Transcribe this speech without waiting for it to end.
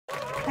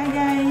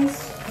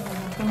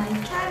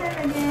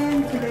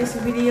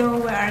this video,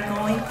 we are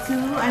going to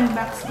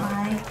unbox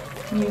my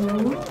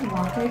new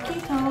water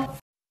kettle.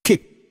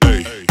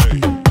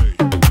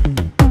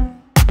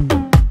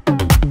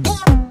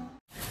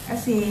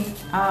 Kasi,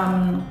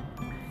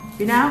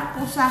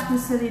 pinako sa akin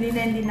sarili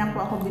na hindi na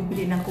po ako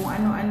bibili ng kung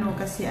ano-ano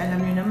kasi alam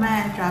niyo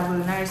naman,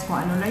 travel nurse,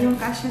 kung ano lang yung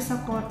kasya sa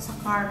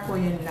car ko,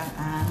 yun lang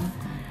ang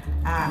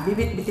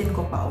bibit-bitin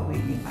ko pa uwi,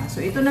 diba?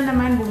 So, ito na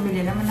naman,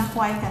 bumili naman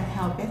ako. I can't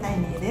help it, I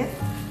need it.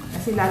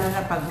 Kasi lalo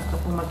na pag gusto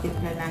ko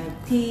magtimpla ng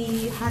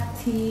tea, hot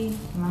tea,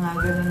 mga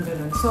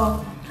ganun-ganun.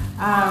 So,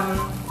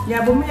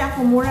 yeah, bumili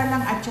ako, mura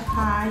lang at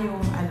saka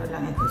yung ano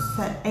lang ito,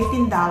 sa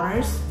 $18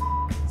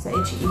 sa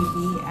HEB.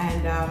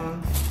 And,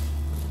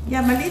 yeah,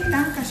 maliit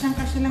lang,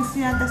 kasyang-kasya lang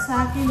siya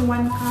sa akin, 1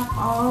 cup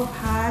of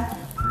hot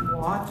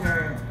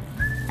water.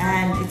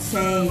 And it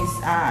says,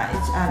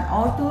 it's an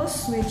auto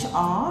switch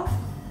off.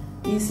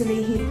 Easily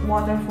heat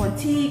water for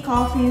tea,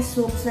 coffee,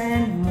 soups,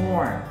 and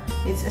more.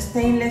 It's a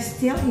stainless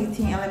steel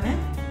heating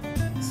element.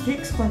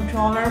 Strict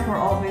controller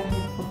for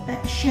overheat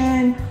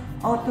protection.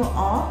 Auto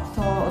off,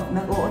 so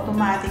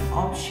nag-automatic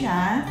off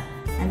siya.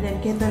 And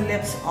then kettle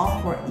lifts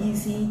off for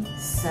easy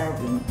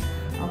serving.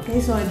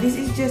 Okay, so this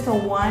is just a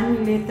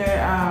 1 liter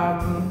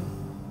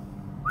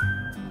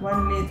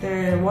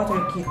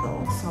water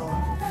kettle. So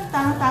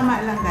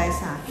tama lang guys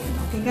sa akin.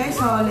 Okay guys,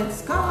 so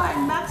let's go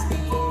unbox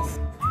this.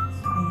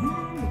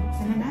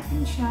 Sana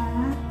natin siya.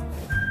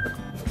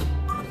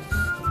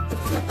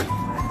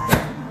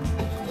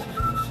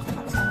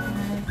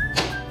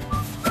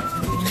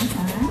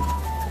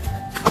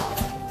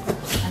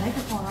 I like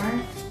the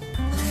color.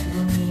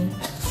 Green.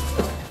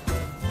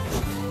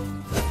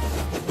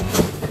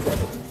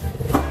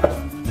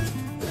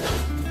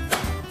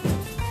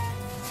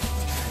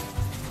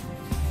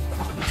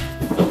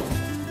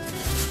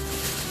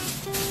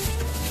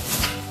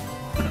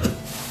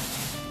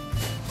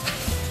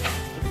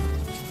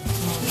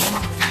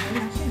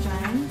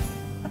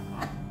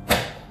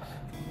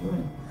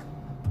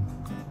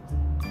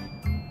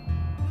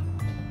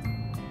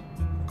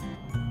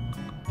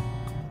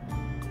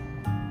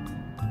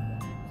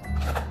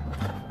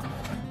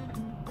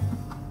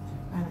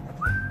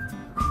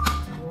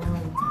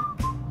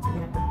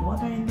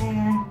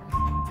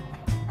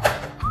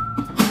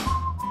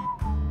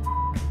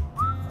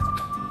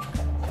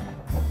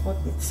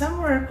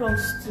 Somewhere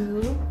close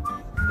to,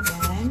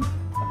 then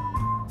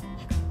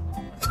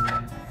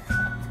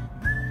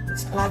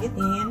let's plug it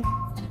in.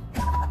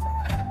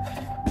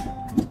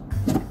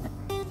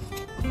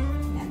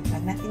 Yan,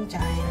 plug natin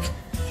dyan.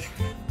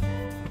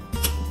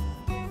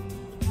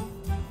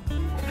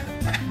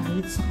 Now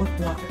let's put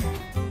water.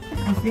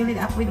 I fill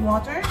it up with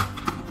water.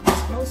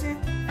 Let's close it.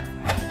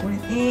 Put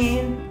it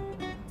in.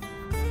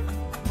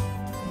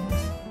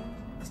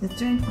 It's the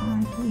turn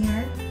on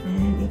here,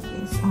 and it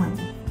is on.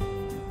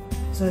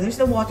 So there's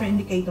the water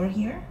indicator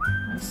here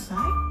on the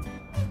side.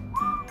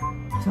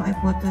 So I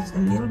put just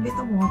a little bit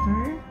of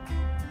water.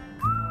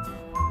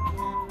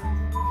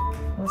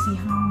 We'll see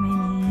how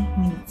many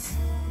minutes.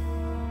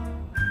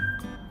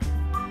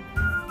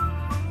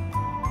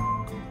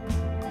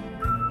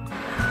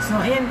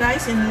 So ayan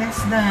guys, in less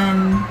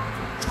than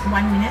 1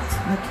 minute,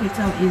 the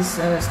kettle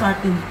is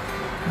started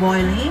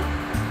boiling.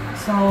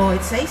 So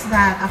it says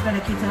that after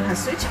the kettle has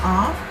switched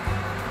off,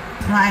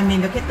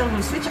 the kettle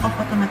will switch off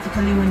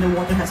automatically when the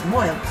water has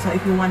boiled. So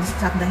if you want to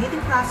stop the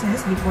heating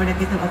process before the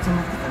kettle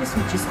automatically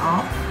switches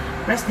off,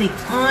 press the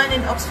on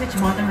and off switch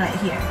button right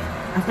here.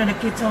 After the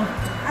kettle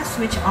has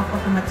switched off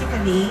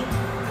automatically,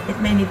 it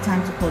may need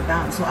time to cool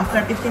down. So after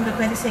 15 to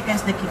 20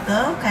 seconds, the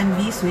kettle can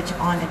be switched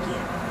on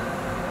again.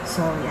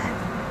 So yan.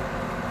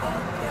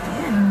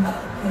 Ayan.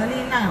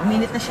 Dali lang.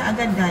 Minute na siya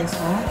agad guys.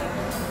 Oh.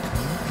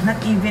 Not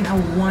even a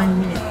 1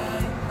 minute.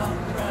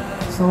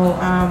 So,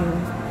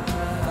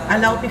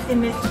 allow 15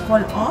 minutes to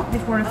cool off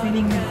before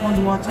refilling with cold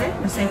water.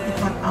 The safety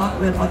cutout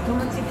will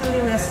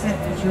automatically reset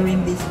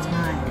during this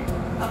time.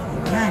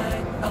 Ayan.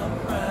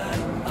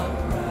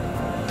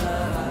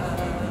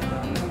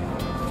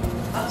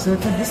 So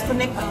to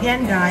disconnect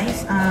yan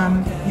guys,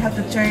 you have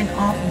to turn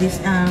off this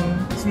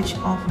switch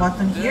off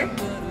button here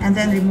and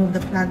then remove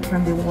the plug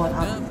from the wall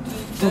outlet.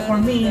 So for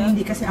me,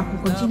 hindi kasi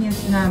ako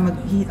continuous na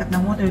mag-heat up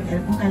ng water.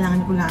 Kung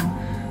kailangan ko lang,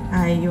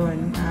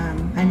 ayun,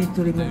 I need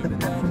to remove the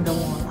plug from the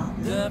wall outlet.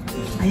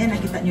 Ayan,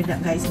 nakita nyo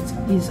that guys, it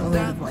is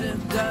already boiled.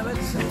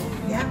 So,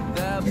 yeah,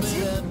 that's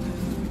it.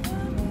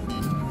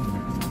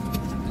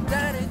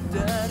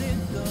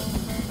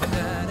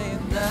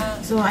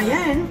 So,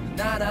 ayan,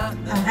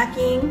 ang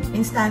aking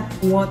instant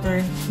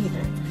water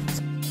heater.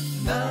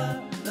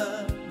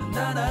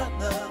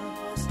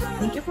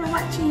 Thank you for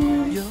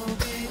watching.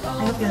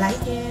 I hope you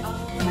like it.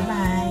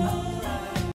 Bye-bye.